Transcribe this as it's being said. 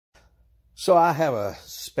So I have a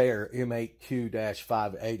spare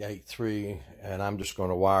M8Q-5883, and I'm just going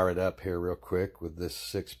to wire it up here real quick with this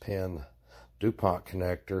 6-pin DuPont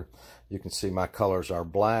connector. You can see my colors are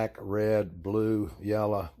black, red, blue,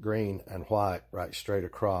 yellow, green, and white right straight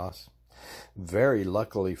across. Very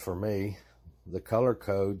luckily for me, the color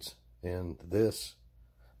codes in this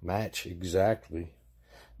match exactly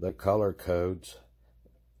the color codes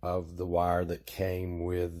of the wire that came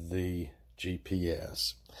with the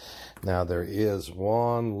GPS. Now there is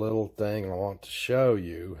one little thing I want to show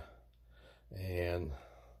you, and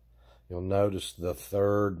you'll notice the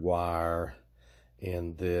third wire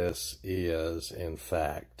in this is in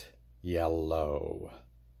fact yellow.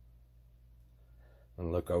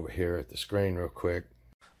 And look over here at the screen real quick.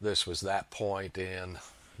 This was that point in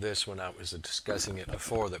this when I was discussing it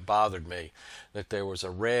before that bothered me, that there was a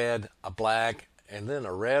red, a black, and then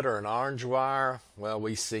a red or an orange wire. Well,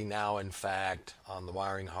 we see now, in fact, on the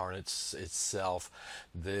wiring harness itself,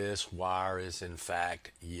 this wire is in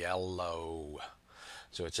fact yellow.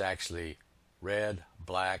 So it's actually red,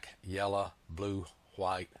 black, yellow, blue,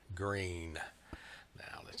 white, green.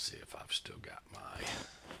 Now let's see if I've still got my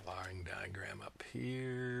wiring diagram up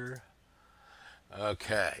here.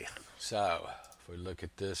 Okay, so if we look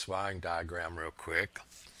at this wiring diagram real quick,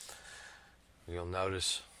 you'll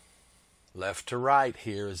notice left to right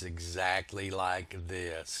here is exactly like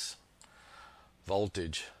this.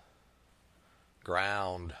 Voltage,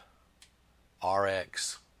 ground,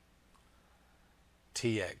 RX,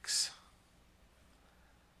 TX,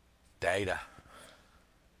 data,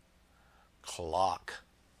 clock,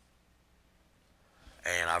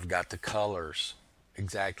 and I've got the colors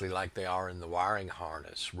exactly like they are in the wiring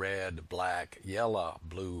harness: red, black, yellow,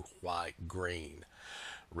 blue, white, green.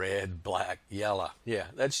 Red, black, yellow. Yeah,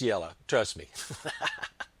 that's yellow. Trust me.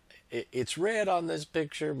 It's red on this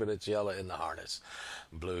picture, but it's yellow in the harness.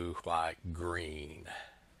 Blue, white, green.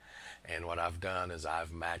 And what I've done is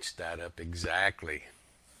I've matched that up exactly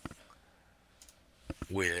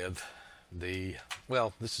with the,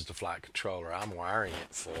 well, this is the flight controller I'm wiring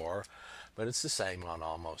it for, but it's the same on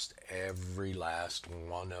almost every last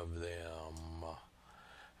one of them.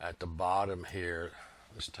 At the bottom here,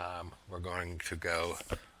 this time we're going to go,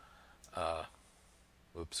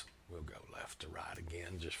 we'll go left to right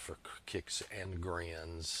again just for kicks and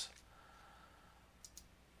grins.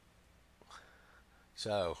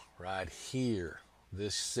 So right here,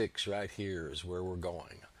 this 6 right here is where we're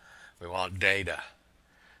going. We want data,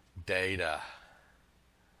 data,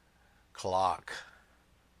 clock,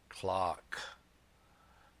 clock,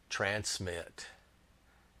 transmit,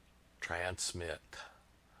 transmit,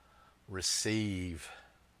 receive,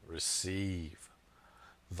 receive,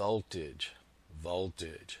 voltage,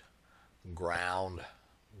 voltage, ground,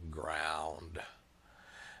 ground.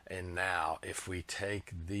 And now if we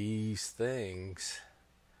take these things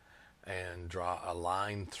and draw a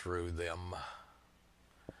line through them,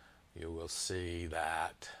 you will see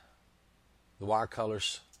that the wire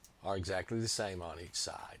colors are exactly the same on each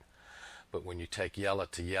side. But when you take yellow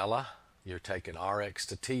to yellow, you're taking RX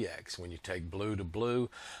to TX. When you take blue to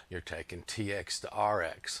blue, you're taking TX to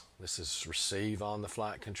RX. This is receive on the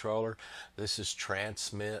flight controller. This is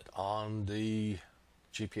transmit on the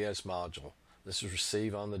GPS module. This is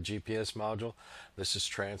receive on the GPS module. This is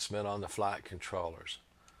transmit on the flight controllers.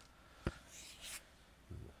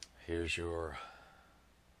 Here's your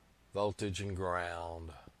voltage and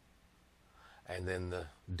ground. And then the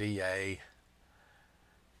DA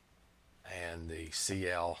and the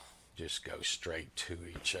CL just go straight to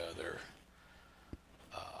each other.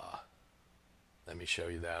 Let me show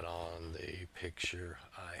you that on the picture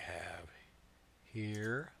I have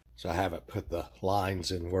here. So I haven't put the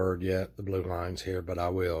lines in Word yet, the blue lines here, but I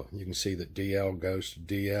will. You can see that DL goes to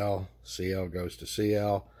DL, CL goes to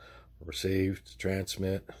CL, receive to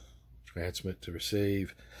transmit, transmit to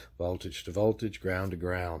receive, voltage to voltage, ground to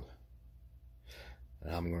ground.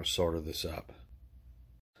 And I'm going to sort this up.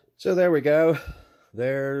 So there we go.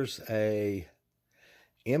 There's a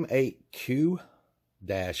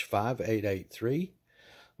M8Q-5883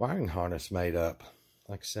 wiring harness made up.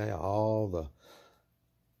 Like I say, all the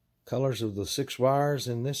colors of the 6 wires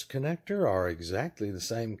in this connector are exactly the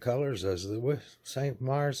same colors as the same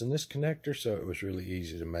wires in this connector, so it was really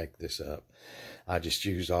easy to make this up. I just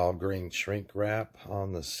used all green shrink wrap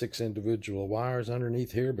on the 6 individual wires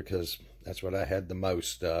underneath here because that's what I had the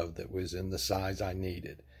most of that was in the size I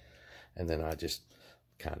needed. And then I just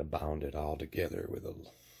kind of bound it all together with a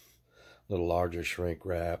little larger shrink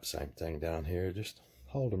wrap. Same thing down here, just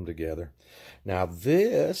hold them together. Now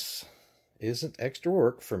this isn't extra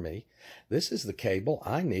work for me. This is the cable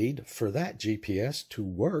I need for that GPS to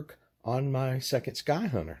work on my second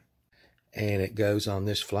Skyhunter. And it goes on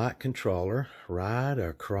this flight controller right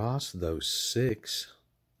across those 6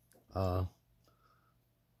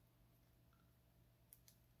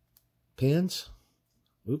 pins.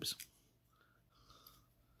 Oops.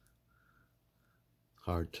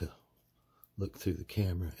 Hard to look through the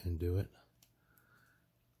camera and do it.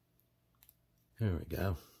 There we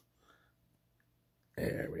go.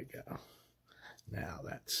 There we go. Now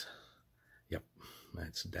that's, yep,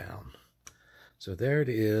 that's down. So there it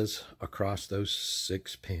is across those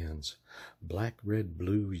 6 pins. Black, red,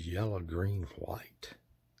 blue, yellow, green, white.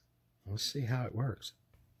 Let's see how it works.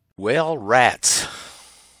 Well, rats.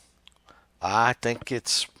 I think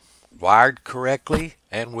it's wired correctly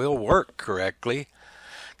and will work correctly.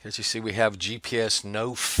 Because you see we have GPS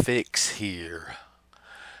no fix here.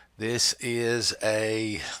 This is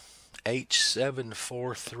a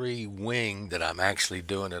H743 wing that I'm actually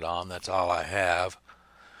doing it on. That's all I have.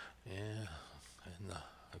 Yeah, and the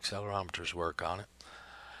accelerometers work on it.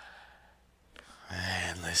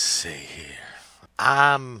 And let's see here.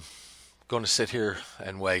 I'm going to sit here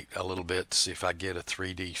and wait a little bit to see if I get a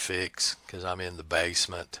 3D fix because I'm in the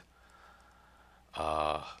basement.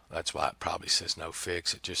 That's why it probably says no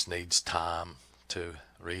fix. It just needs time to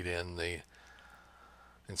read in the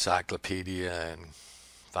encyclopedia and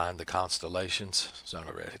find the constellations. So I'm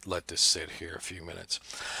going to let this sit here a few minutes.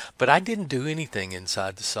 But I didn't do anything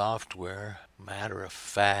inside the software. Matter of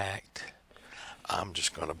fact, I'm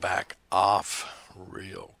just going to back off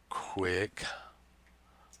real quick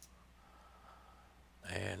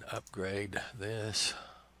and upgrade this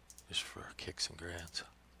just for kicks and grins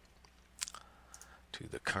to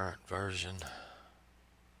the current version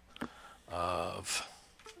of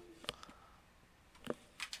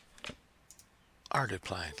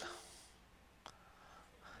Artiplane.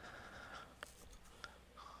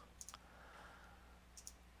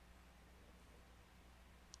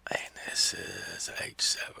 And this is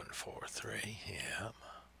H743.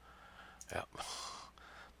 Yep.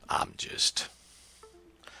 I'm just,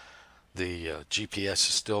 the GPS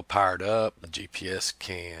is still powered up. The GPS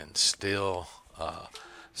can still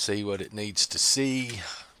see what it needs to see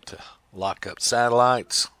to lock up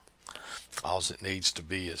satellites. All it needs to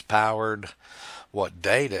be is powered. What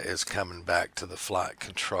data is coming back to the flight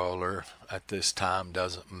controller at this time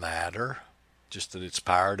doesn't matter. Just that it's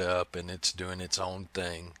powered up and it's doing its own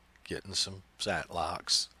thing, getting some sat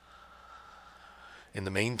locks. In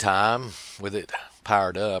the meantime, with it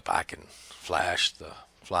powered up, I can flash the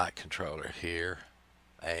flight controller here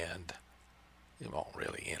and it won't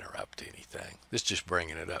really interrupt anything. This is just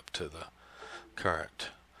bringing it up to the current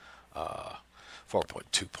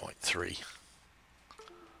 4.2.3.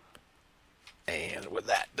 And with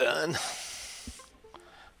that done,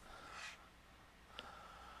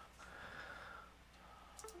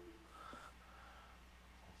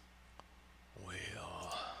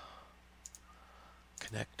 we'll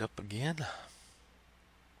connect up again.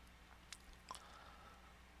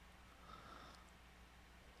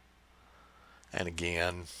 And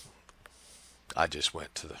again, I just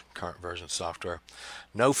went to the current version of software.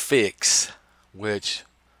 No fix, which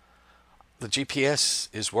the GPS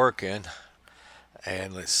is working.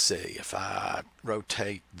 And let's see, if I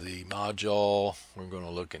rotate the module, we're going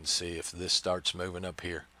to look and see if this starts moving up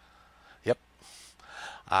here. Yep.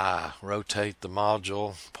 I rotate the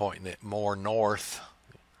module, pointing it more north.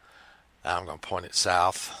 I'm going to point it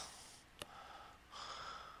south.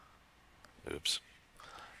 Oops.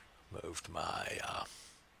 Moved my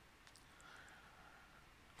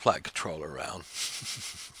flight controller around.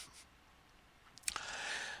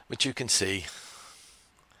 But you can see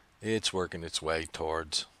it's working its way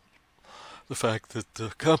towards the fact that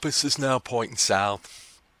the compass is now pointing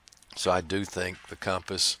south. So I do think the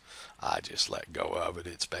compass, I just let go of it.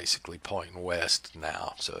 It's basically pointing west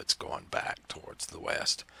now, so it's going back towards the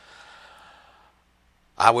west.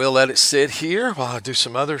 I will let it sit here while I do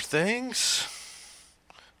some other things,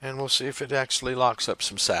 and we'll see if it actually locks up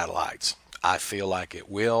some satellites. I feel like it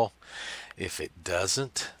will. If it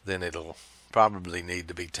doesn't, then it'll probably need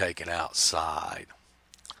to be taken outside.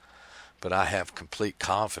 But I have complete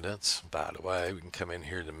confidence. By the way, we can come in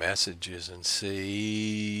here to messages and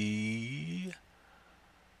see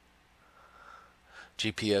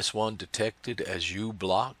GPS 1 detected as U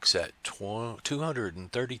blocks at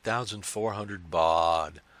 230,400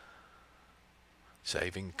 baud.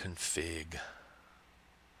 Saving config.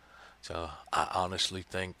 So I honestly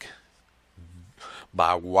think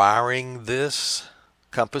by wiring this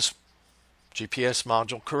compass GPS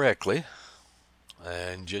module correctly,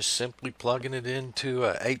 and just simply plugging it into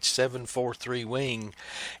a H743 wing,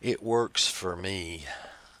 it works for me.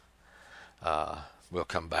 we'll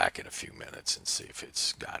come back in a few minutes and see if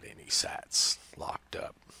it's got any sats locked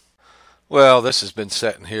up. Well, this has been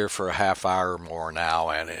sitting here for a half hour or more now,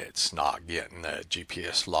 and it's not getting a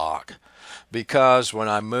GPS lock, because when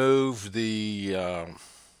I move the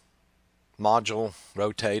module,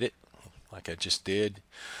 rotate it like I just did,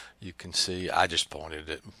 you can see I just pointed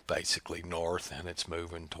it basically north, and it's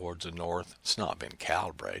moving towards the north. It's not been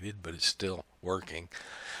calibrated, but it's still working.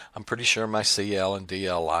 I'm pretty sure my CL and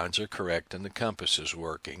DL lines are correct and the compass is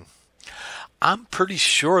working. I'm pretty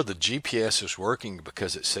sure the GPS is working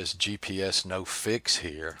because it says GPS no fix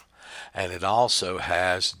here, and it also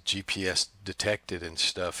has GPS detected and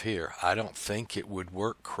stuff here. I don't think it would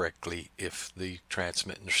work correctly if the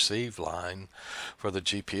transmit and receive line for the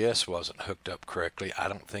GPS wasn't hooked up correctly. I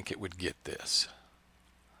don't think it would get this.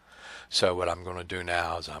 So what I'm going to do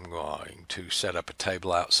now is I'm going to set up a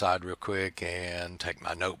table outside real quick and take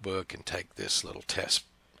my notebook and take this little test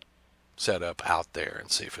setup out there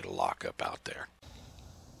and see if it'll lock up out there.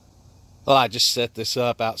 Well, I just set this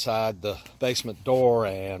up outside the basement door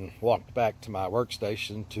and walked back to my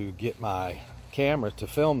workstation to get my camera to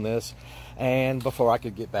film this, and before I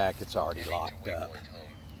could get back, it's already locked up.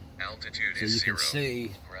 So you can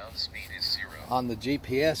see on the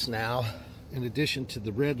GPS now, in addition to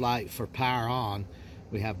the red light for power on,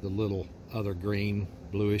 we have the little other green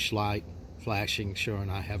bluish light flashing,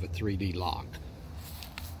 showing I have a 3D lock.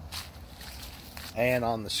 And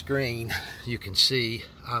on the screen you can see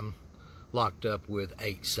I'm locked up with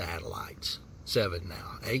 8 satellites. 7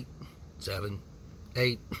 now. 8, 7,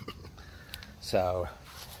 8. So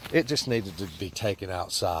it just needed to be taken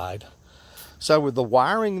outside. So with the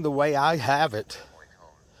wiring the way I have it,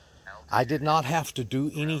 I did not have to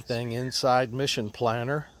do anything inside Mission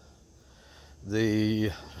Planner.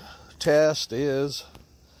 The test is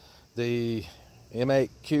the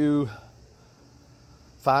M8Q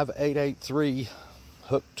 5883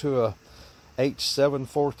 hooked to a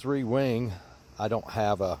H743 wing. I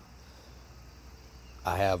have a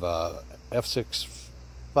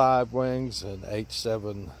F65 wings and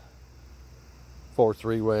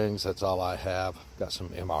H743 wings. That's all I have. Got some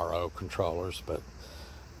MRO controllers, but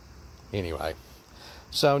anyway.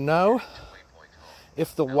 So no,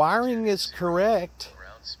 if the wiring is correct,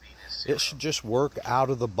 it should just work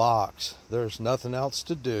out of the box. There's nothing else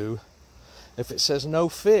to do. If it says no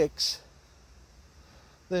fix,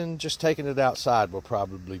 then just taking it outside will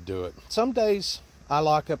probably do it. Some days I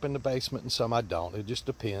lock up in the basement and some I don't. It just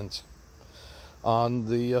depends on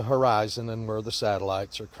the horizon and where the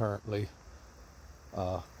satellites are currently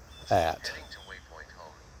at.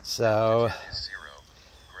 So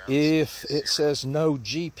if it says no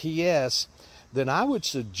GPS, then I would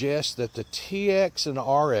suggest that the TX and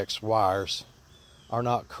RX wires are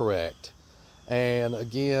not correct. And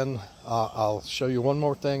again, I'll show you one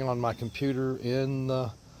more thing on my computer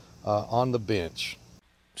on the bench.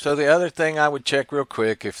 So the other thing I would check real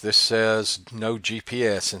quick if this says no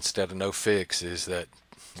GPS instead of no fix is that,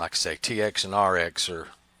 like I say, TX and RX are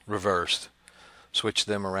reversed. Switch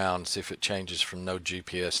them around, see if it changes from no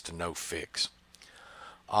GPS to no fix.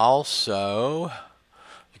 Also,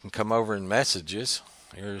 you can come over in messages.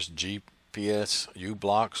 Here's GPS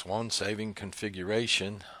uBlocks 1 saving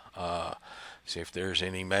configuration. See if there's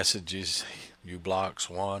any messages, uBlocks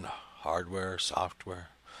 1, hardware, software.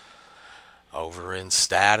 Over in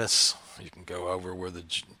status, you can go over where the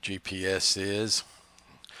GPS is.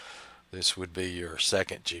 This would be your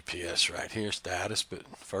second GPS right here, status, but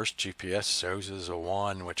first GPS shows as a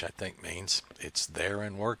 1, which I think means it's there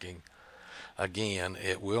and working. Again,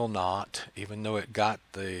 it will not, even though it got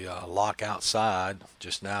the lock outside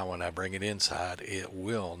just now when I bring it inside, it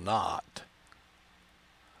will not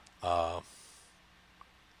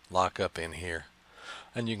lock up in here.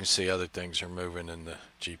 And you can see other things are moving in the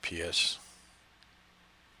GPS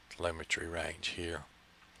telemetry range here.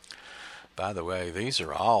 By the way, these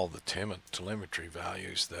are all the telemetry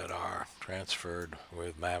values that are transferred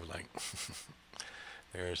with Mavlink.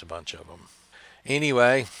 There's a bunch of them.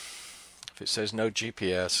 Anyway, if it says no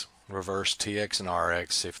GPS, reverse TX and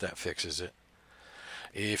RX, see if that fixes it.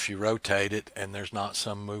 If you rotate it and there's not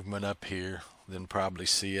some movement up here, then probably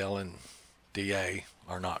CL and DA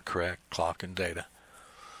are not correct, clock and data.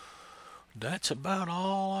 That's about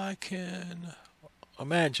all I can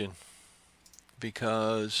imagine,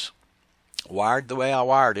 because wired the way I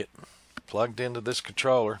wired it, plugged into this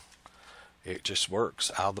controller, it just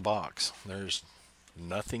works out of the box. There's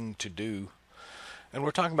nothing to do. And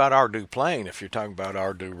we're talking about Ardu plane. If you're talking about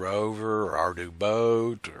Ardu rover or Ardu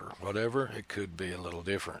boat or whatever, it could be a little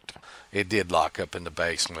different. It did lock up in the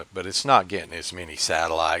basement, but it's not getting as many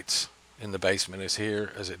satellites in the basement as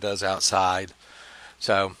here as it does outside.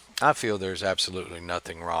 So I feel there's absolutely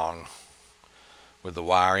nothing wrong with the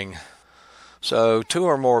wiring. So 2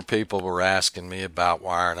 or more people were asking me about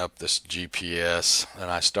wiring up this GPS,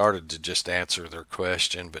 and I started to just answer their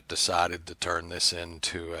question, but decided to turn this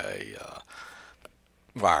into a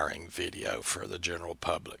wiring video for the general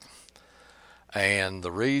public. And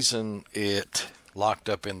the reason it locked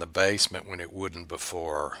up in the basement when it wouldn't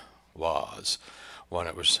before was when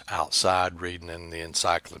it was outside reading in the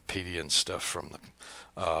encyclopedia and stuff from the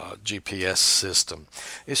GPS system.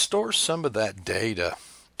 It stores some of that data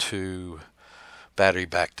to battery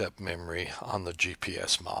backed up memory on the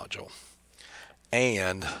GPS module,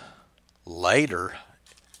 and later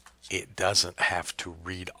it doesn't have to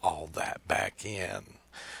read all that back in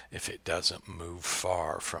if it doesn't move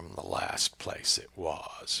far from the last place it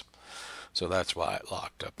was. So that's why it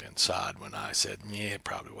locked up inside when I said, yeah, it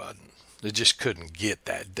probably wasn't. It just couldn't get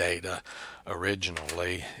that data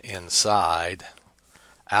originally inside.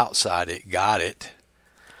 Outside it got it,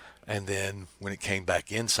 and then when it came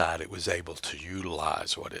back inside, it was able to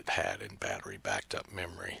utilize what it had in battery backed up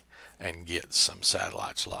memory and get some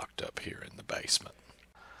satellites locked up here in the basement.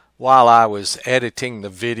 While I was editing the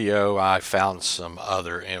video, I found some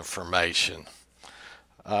other information.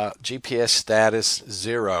 GPS status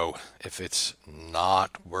 0 if it's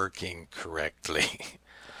not working correctly.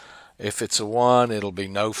 If it's a 1, it'll be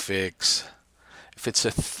no fix. If it's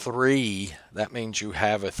a 3, that means you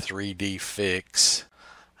have a 3D fix.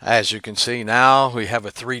 As you can see now, we have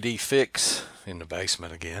a 3D fix in the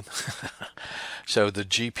basement again. So the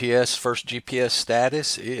first GPS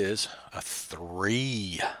status is a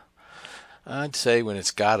 3. I'd say when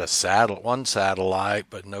it's got one satellite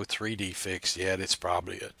but no 3D fix yet, it's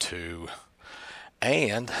probably a 2.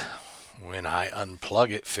 And when I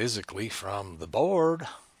unplug it physically from the board,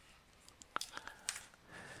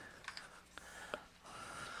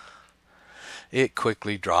 it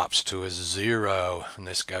quickly drops to a 0, and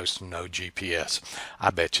this goes to no GPS. I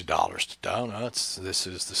bet you dollars to donuts this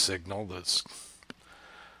is the signal that's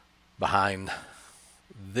behind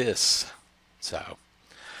this. So,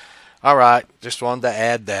 all right, just wanted to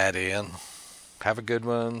add that in. Have a good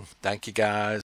one. Thank you, guys.